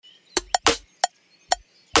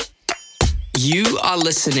You are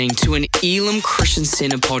listening to an Elim Christian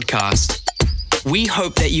Center podcast. We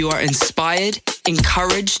hope that you are inspired,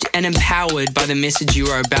 encouraged, and empowered by the message you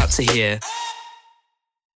are about to hear.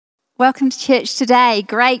 Welcome to church today.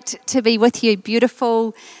 Great to be with you.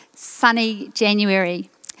 Beautiful, sunny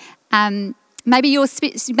January. Maybe you're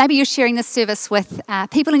sharing this service with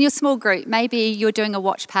people in your small group. Maybe you're doing a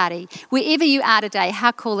watch party. Wherever you are today,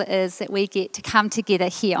 how cool it is that we get to come together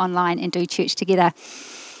here online and do church together.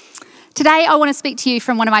 Today, I want to speak to you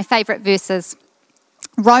from one of my favourite verses,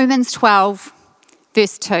 Romans 12,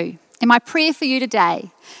 verse 2. And my prayer for you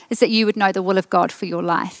today is that you would know the will of God for your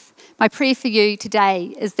life. My prayer for you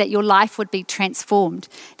today is that your life would be transformed,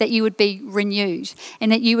 that you would be renewed,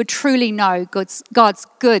 and that you would truly know God's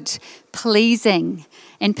good, pleasing,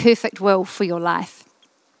 and perfect will for your life.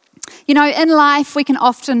 You know, in life, we can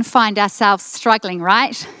often find ourselves struggling,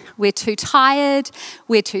 right? We're too tired,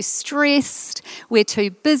 we're too stressed, we're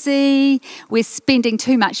too busy, we're spending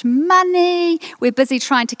too much money, we're busy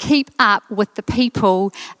trying to keep up with the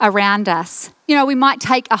people around us. You know, we might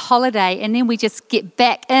take a holiday and then we just get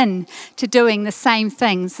back in to doing the same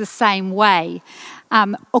things the same way.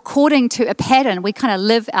 According to a pattern, we kind of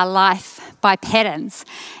live our life by patterns.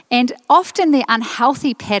 And often they're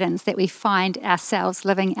unhealthy patterns that we find ourselves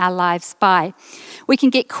living our lives by. We can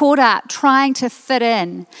get caught up trying to fit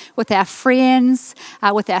in with our friends,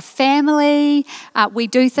 with our family. We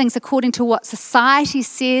do things according to what society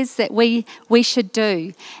says that we should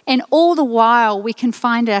do. And all the while we can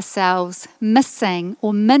find ourselves missing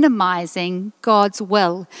or minimizing God's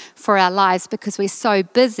will for our lives because we're so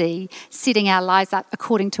busy setting our lives up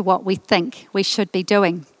according to what we think we should be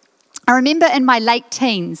doing. I remember in my late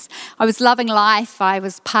teens, I was loving life. I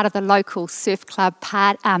was part of the local surf club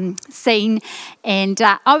scene, and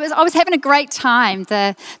I was having a great time.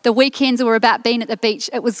 The weekends were about being at the beach.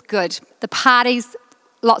 It was good. The parties,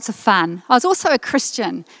 lots of fun. I was also a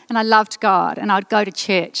Christian, and I loved God, and I'd go to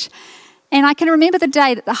church. And I can remember the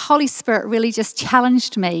day that the Holy Spirit really just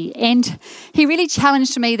challenged me, and He really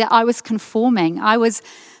challenged me that I was conforming. I was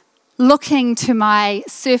looking to my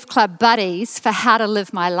surf club buddies for how to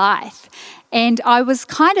live my life. And I was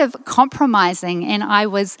kind of compromising, and I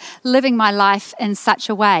was living my life in such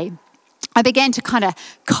a way. I began to kind of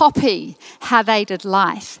copy how they did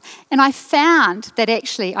life. And I found that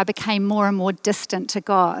actually I became more and more distant to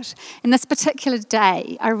God. And this particular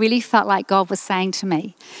day, I really felt like God was saying to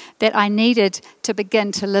me that I needed to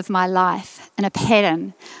begin to live my life in a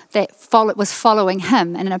pattern that was following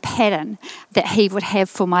Him and in a pattern that He would have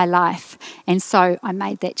for my life. And so I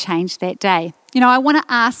made that change that day. You know, I want to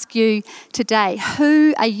ask you today,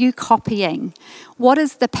 who are you copying? What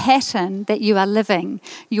is the pattern that you are living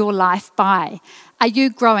your life by? Are you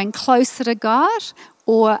growing closer to God,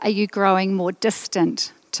 or are you growing more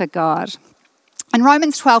distant to God? In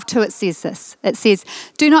Romans 12:2 it says this. It says,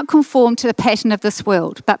 "Do not conform to the pattern of this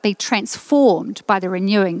world, but be transformed by the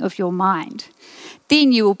renewing of your mind.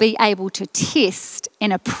 Then you will be able to test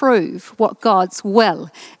and approve what God's will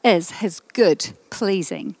is, His good,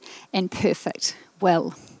 pleasing, and perfect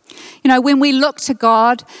will." You know, when we look to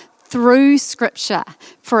God through Scripture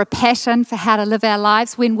for a pattern for how to live our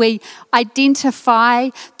lives, when we identify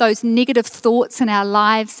those negative thoughts in our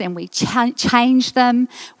lives and we change them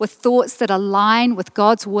with thoughts that align with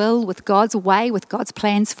God's will, with God's way, with God's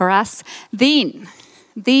plans for us, then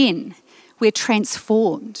we're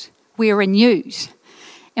transformed, we're renewed,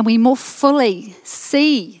 and we more fully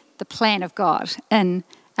see the plan of God in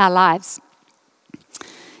our lives.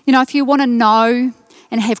 You know, if you want to know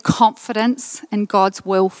and have confidence in God's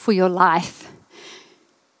will for your life,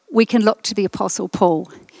 we can look to the Apostle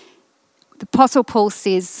Paul. The Apostle Paul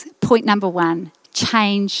says, point number 1,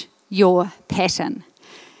 change your pattern.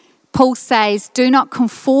 Paul says, do not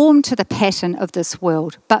conform to the pattern of this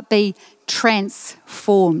world, but be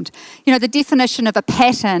transformed. You know, the definition of a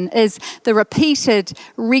pattern is the repeated,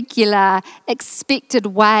 regular, expected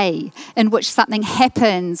way in which something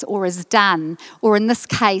happens or is done, or in this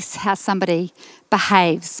case, how somebody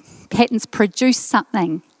behaves. Patterns produce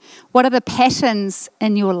something. What are the patterns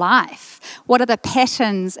in your life? What are the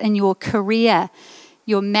patterns in your career,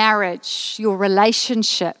 your marriage, your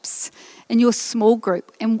relationships, in your small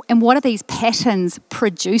group? And what are these patterns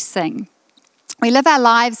producing? We live our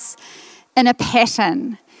lives in a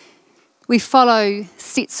pattern. We follow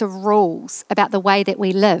sets of rules about the way that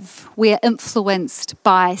we live. We are influenced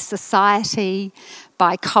by society,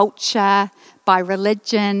 by culture, by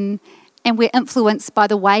religion, and we're influenced by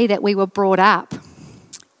the way that we were brought up.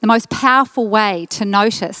 The most powerful way to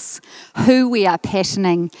notice who we are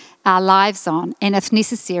patterning our lives on, and if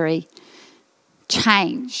necessary,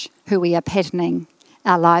 change who we are patterning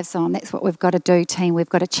our lives on. That's what we've got to do, team. We've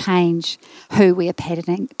got to change who we are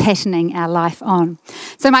patterning our life on.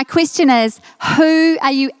 So my question is, who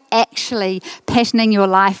are you actually patterning your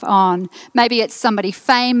life on? Maybe it's somebody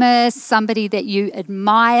famous, somebody that you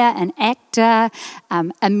admire, an actor,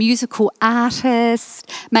 a musical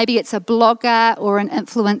artist. Maybe it's a blogger or an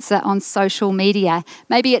influencer on social media.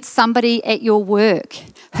 Maybe it's somebody at your work.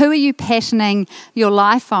 Who are you patterning your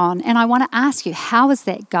life on? And I want to ask you, how is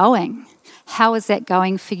that going? How is that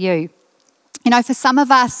going for you? You know, for some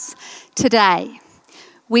of us today,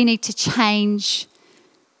 we need to change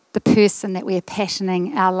the person that we're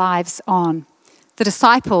patterning our lives on. The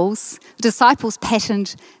disciples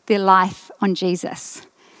patterned their life on Jesus.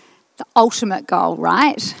 The ultimate goal,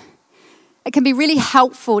 right? It can be really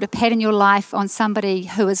helpful to pattern your life on somebody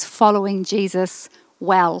who is following Jesus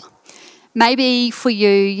well. Maybe for you,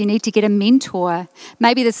 you need to get a mentor.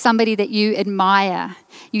 Maybe there's somebody that you admire.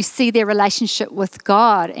 You see their relationship with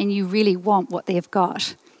God and you really want what they've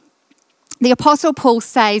got. The Apostle Paul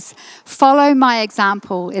says, "Follow my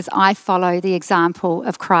example as I follow the example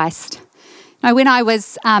of Christ." Now, when I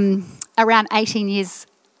was around 18 years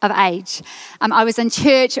of age, I was in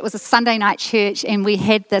church. It was a Sunday night church, and we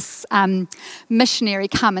had this missionary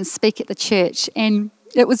come and speak at the church. And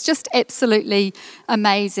it was just absolutely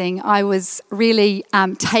amazing. I was really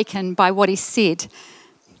taken by what he said.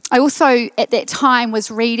 I also, at that time,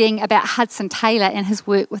 was reading about Hudson Taylor and his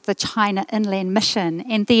work with the China Inland Mission.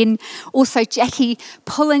 And then also Jackie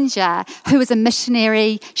Pullinger, who was a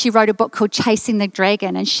missionary. She wrote a book called Chasing the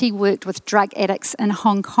Dragon, and she worked with drug addicts in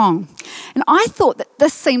Hong Kong. And I thought that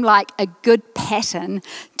this seemed like a good pattern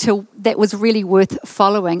that was really worth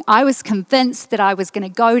following. I was convinced that I was going to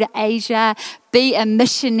go to Asia, be a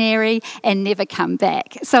missionary, and never come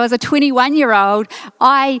back. So as a 21-year-old,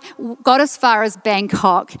 I got as far as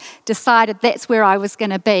Bangkok, decided that's where I was going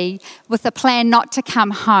to be, with the plan not to come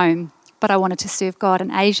home, but I wanted to serve God in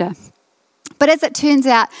Asia. But as it turns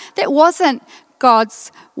out, that wasn't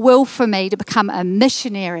God's will for me to become a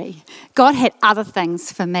missionary. God had other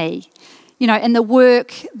things for me. You know, in the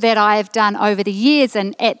work that I have done over the years,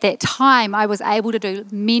 and at that time, I was able to do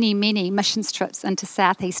many, many missions trips into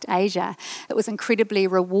Southeast Asia. It was incredibly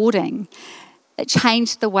rewarding. It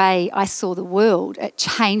changed the way I saw the world. It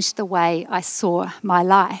changed the way I saw my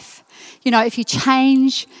life. You know, if you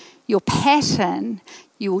change your pattern,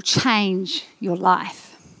 you will change your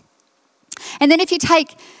life. And then if you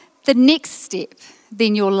take the next step,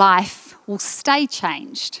 then your life will stay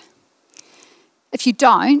changed. If you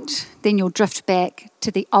don't, then you'll drift back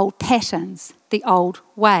to the old patterns, the old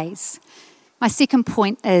ways. My second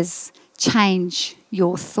point is change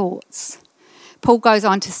your thoughts. Paul goes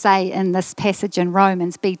on to say in this passage in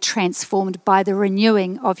Romans, be transformed by the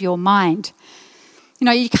renewing of your mind. You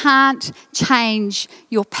know, you can't change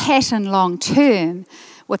your pattern long term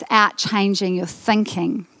without changing your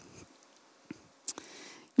thinking.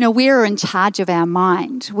 You know, we're in charge of our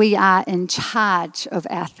mind. We are in charge of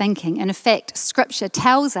our thinking. And in fact, Scripture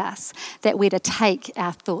tells us that we're to take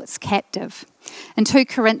our thoughts captive. In 2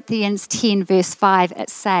 Corinthians 10 verse 5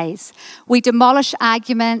 it says, "We demolish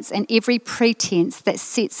arguments and every pretense that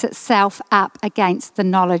sets itself up against the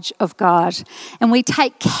knowledge of God. And we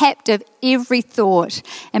take captive every thought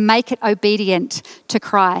and make it obedient to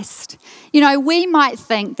Christ." You know, we might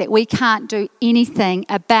think that we can't do anything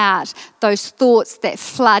about those thoughts that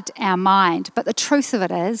flood our mind, but the truth of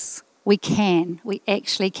it is, we can. We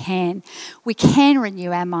actually can. We can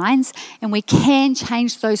renew our minds, and we can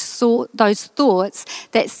change those thoughts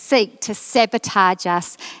that seek to sabotage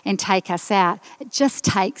us and take us out. It just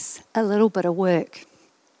takes a little bit of work.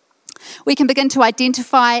 We can begin to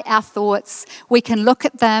identify our thoughts. We can look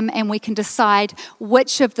at them and we can decide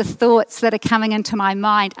which of the thoughts that are coming into my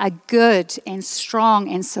mind are good and strong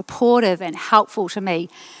and supportive and helpful to me.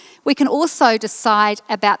 We can also decide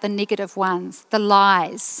about the negative ones, the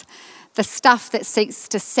lies, the stuff that seeks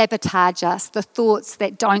to sabotage us, the thoughts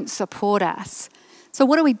that don't support us. So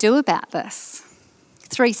what do we do about this?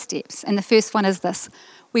 3 steps. And the first one is this: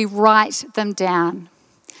 we write them down.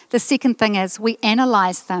 The second thing is we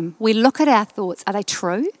analyse them. We look at our thoughts. Are they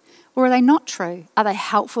true or are they not true? Are they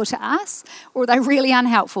helpful to us or are they really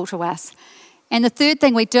unhelpful to us? And the third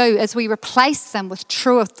thing we do is we replace them with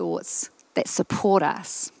truer thoughts that support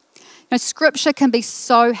us. You know, Scripture can be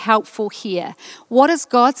so helpful here. What does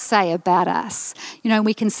God say about us? You know,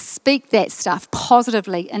 we can speak that stuff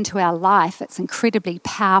positively into our life. It's an incredibly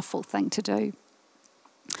powerful thing to do.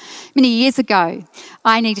 Many years ago,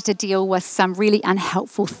 I needed to deal with some really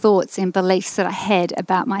unhelpful thoughts and beliefs that I had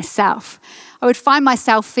about myself. I would find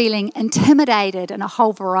myself feeling intimidated in a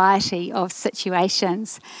whole variety of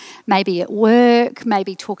situations, maybe at work,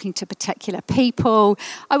 maybe talking to particular people.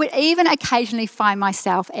 I would even occasionally find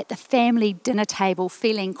myself at the family dinner table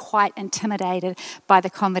feeling quite intimidated by the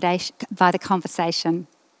conversation.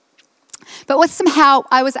 But with some help,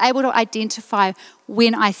 I was able to identify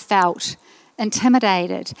when I felt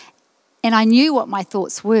intimidated, and I knew what my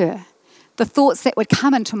thoughts were. The thoughts that would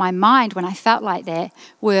come into my mind when I felt like that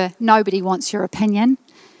were, nobody wants your opinion.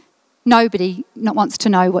 Nobody wants to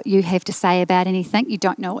know what you have to say about anything. You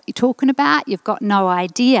don't know what you're talking about. You've got no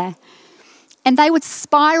idea. And they would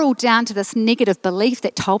spiral down to this negative belief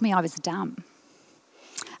that told me I was dumb.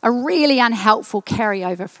 A really unhelpful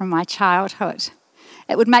carryover from my childhood.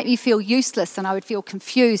 It would make me feel useless, and I would feel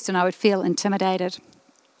confused, and I would feel intimidated.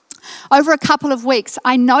 Over a couple of weeks,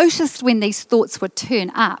 I noticed when these thoughts would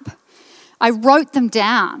turn up. I wrote them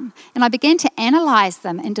down, and I began to analyse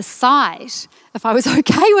them and decide if I was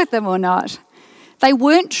okay with them or not. They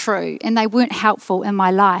weren't true, and they weren't helpful in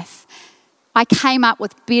my life. I came up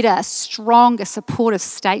with better, stronger, supportive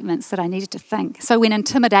statements that I needed to think. So when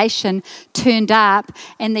intimidation turned up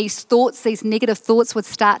and these thoughts, these negative thoughts would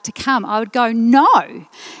start to come, I would go, no.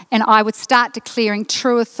 And I would start declaring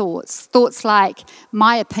truer thoughts. Thoughts like,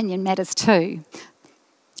 my opinion matters too.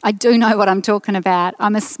 I do know what I'm talking about.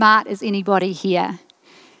 I'm as smart as anybody here.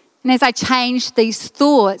 And as I changed these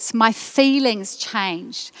thoughts, my feelings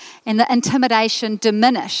changed and the intimidation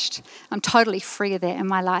diminished. I'm totally free of that in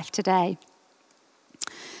my life today.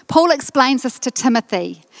 Paul explains this to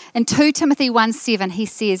Timothy. In 2 Timothy 1:7, he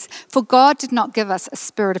says, "For God did not give us a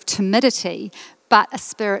spirit of timidity, but a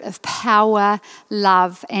spirit of power,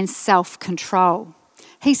 love, and self-control."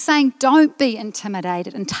 He's saying, don't be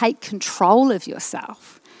intimidated and take control of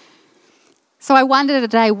yourself. So I wonder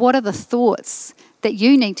today, what are the thoughts that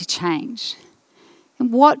you need to change?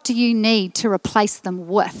 And what do you need to replace them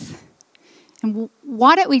with? And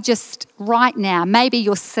why don't we just right now, maybe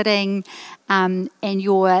you're sitting and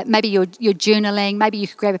you're journaling, maybe you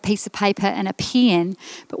could grab a piece of paper and a pen,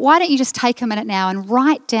 but why don't you just take a minute now and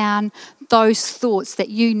write down those thoughts that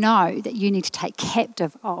you know that you need to take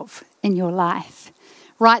captive of in your life.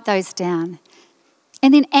 Write those down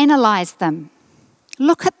and then analyse them.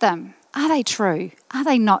 Look at them. Are they true? Are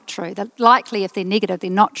they not true? They're likely, if they're negative,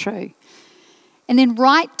 they're not true. And then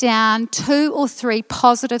write down 2 or 3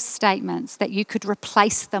 positive statements that you could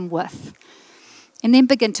replace them with. And then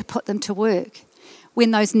begin to put them to work.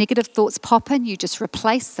 When those negative thoughts pop in, you just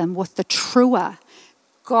replace them with the truer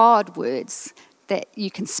God words that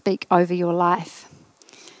you can speak over your life.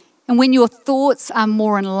 And when your thoughts are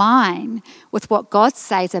more in line with what God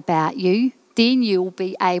says about you, then you will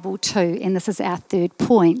be able to, and this is our 3rd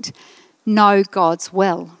point, know God's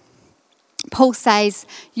will. Paul says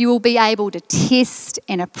you will be able to test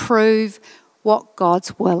and approve what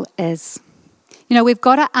God's will is. You know, we've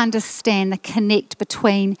got to understand the connect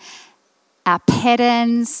between our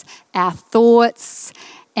patterns, our thoughts,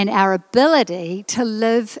 and our ability to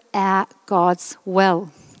live out God's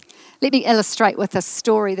will. Let me illustrate with a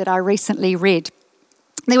story that I recently read.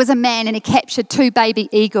 There was a man and he captured 2 baby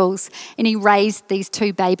eagles and he raised these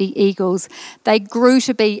 2 baby eagles. They grew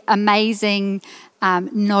to be amazing,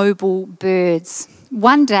 noble birds.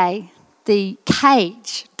 One day, the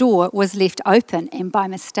cage door was left open and by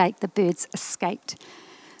mistake the birds escaped.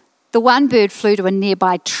 The one bird flew to a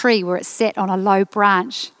nearby tree where it sat on a low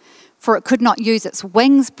branch, for it could not use its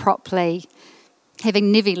wings properly,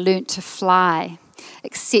 having never learnt to fly,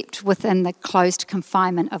 except within the closed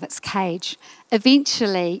confinement of its cage.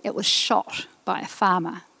 Eventually, it was shot by a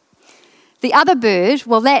farmer. The other bird,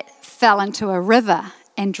 well, that fell into a river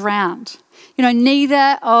and drowned. You know,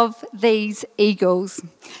 neither of these eagles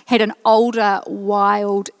had an older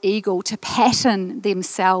wild eagle to pattern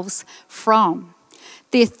themselves from.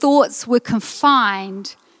 Their thoughts were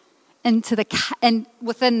confined into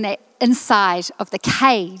within the inside of the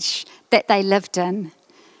cage that they lived in.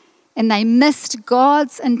 And they missed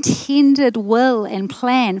God's intended will and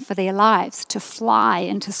plan for their lives to fly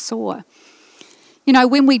and to soar. You know,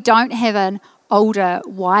 when we don't have an older,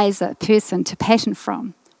 wiser person to pattern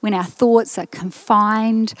from, when our thoughts are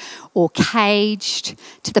confined or caged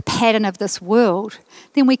to the pattern of this world,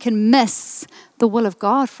 then we can miss the will of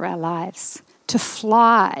God for our lives, to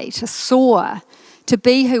fly, to soar, to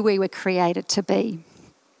be who we were created to be.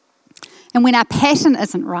 And when our pattern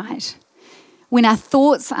isn't right, when our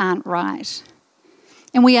thoughts aren't right,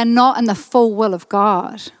 and we are not in the full will of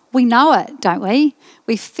God, we know it, don't we?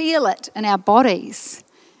 We feel it in our bodies.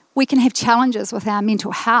 We can have challenges with our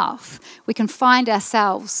mental health. We can find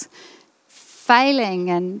ourselves failing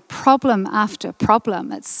and problem after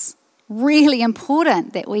problem. It's really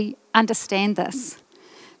important that we understand this.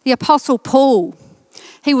 The Apostle Paul,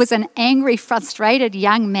 he was an angry, frustrated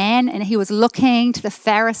young man, and he was looking to the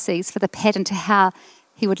Pharisees for the pattern to how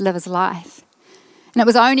he would live his life. And it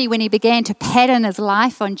was only when he began to pattern his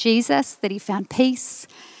life on Jesus that he found peace,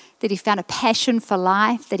 that he found a passion for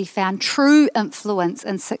life, that he found true influence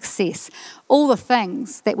and success. All the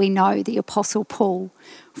things that we know the Apostle Paul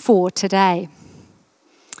for today.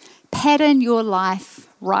 Pattern your life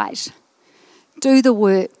right. Do the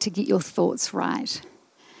work to get your thoughts right.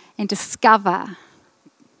 And discover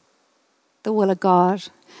the will of God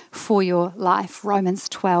for your life. Romans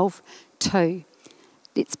 12:2.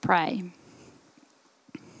 Let's pray.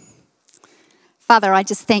 Father, I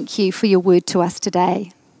just thank you for your word to us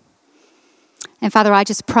today. And Father, I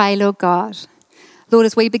just pray, Lord God, Lord,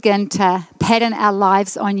 as we begin to pattern our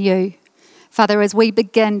lives on you, Father, as we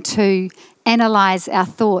begin to analyze our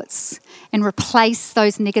thoughts and replace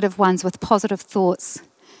those negative ones with positive thoughts,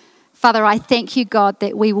 Father, I thank you, God,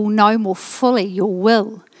 that we will know more fully your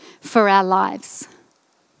will for our lives.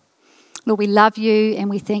 Lord, we love you and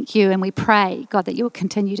we thank you and we pray, God, that you will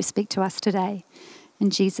continue to speak to us today. In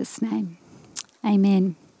Jesus' name,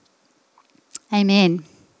 amen. Amen.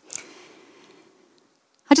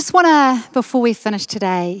 I just want to, before we finish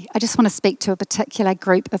today, I just want to speak to a particular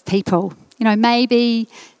group of people. You know, maybe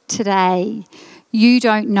today you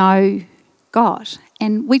don't know God,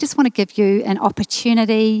 and we just want to give you an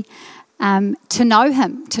opportunity to know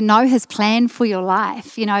him, to know his plan for your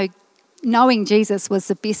life. You know, knowing Jesus was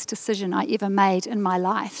the best decision I ever made in my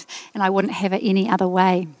life, and I wouldn't have it any other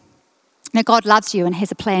way. Now, God loves you and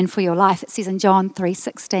has a plan for your life. It says in John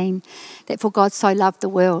 3:16 that for God so loved the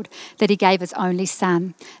world that he gave his only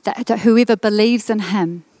son, that whoever believes in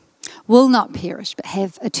him will not perish but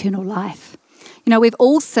have eternal life. You know, we've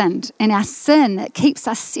all sinned, and our sin, it keeps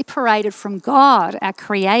us separated from God, our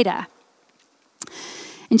creator.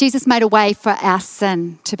 And Jesus made a way for our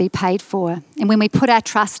sin to be paid for. And when we put our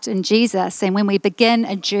trust in Jesus and when we begin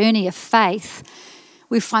a journey of faith,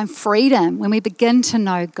 we find freedom. When we begin to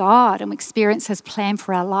know God and experience his plan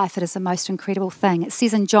for our life, it is the most incredible thing. It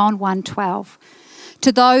says in John 1:12,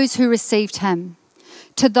 to those who received him,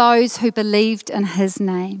 to those who believed in his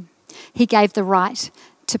name, he gave the right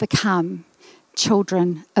to become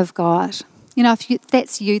children of God. You know, if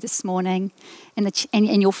that's you this morning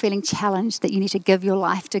and you're feeling challenged that you need to give your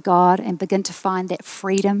life to God and begin to find that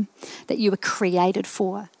freedom that you were created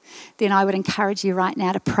for, then I would encourage you right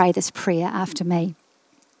now to pray this prayer after me.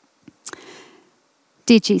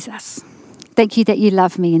 Dear Jesus, thank you that you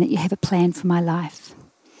love me and that you have a plan for my life.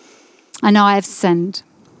 I know I have sinned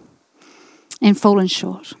and fallen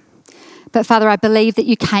short, but Father, I believe that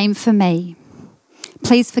you came for me.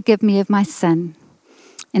 Please forgive me of my sin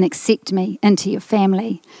and accept me into your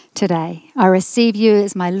family today. I receive you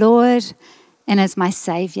as my Lord and as my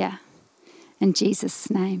Saviour. In Jesus'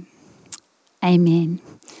 name, amen.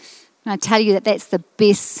 And I tell you that that's the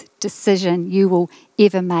best decision you will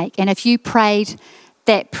ever make. And if you prayed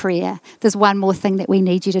that prayer, there's one more thing that we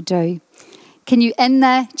need you to do. Can you, in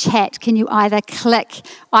the chat, can you either click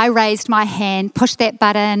I raised my hand, push that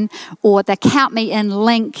button, or the Count Me In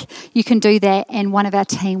link? You can do that, and one of our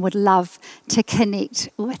team would love to connect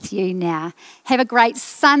with you now. Have a great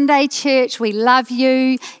Sunday, church. We love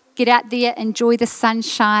you. Get out there, enjoy the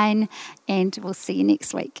sunshine, and we'll see you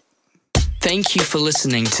next week. Thank you for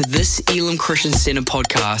listening to this Elim Christian Center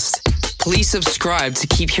podcast. Please subscribe to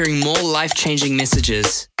keep hearing more life-changing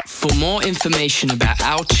messages. For more information about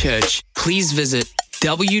our church, please visit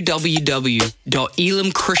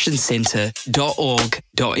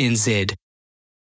www.elimchristiancenter.org.nz.